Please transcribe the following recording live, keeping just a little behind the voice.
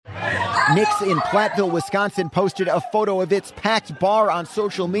Nick's in Platteville, Wisconsin, posted a photo of its packed bar on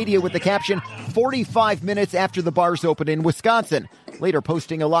social media with the caption, 45 minutes after the bars open in Wisconsin, later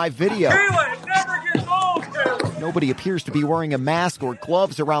posting a live video. Nobody appears to be wearing a mask or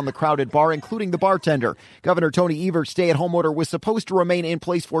gloves around the crowded bar, including the bartender. Governor Tony Evert's stay-at-home order was supposed to remain in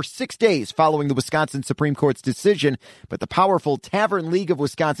place for 6 days following the Wisconsin Supreme Court's decision, but the powerful Tavern League of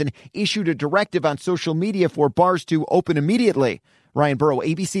Wisconsin issued a directive on social media for bars to open immediately. Ryan Burrow,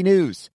 ABC News.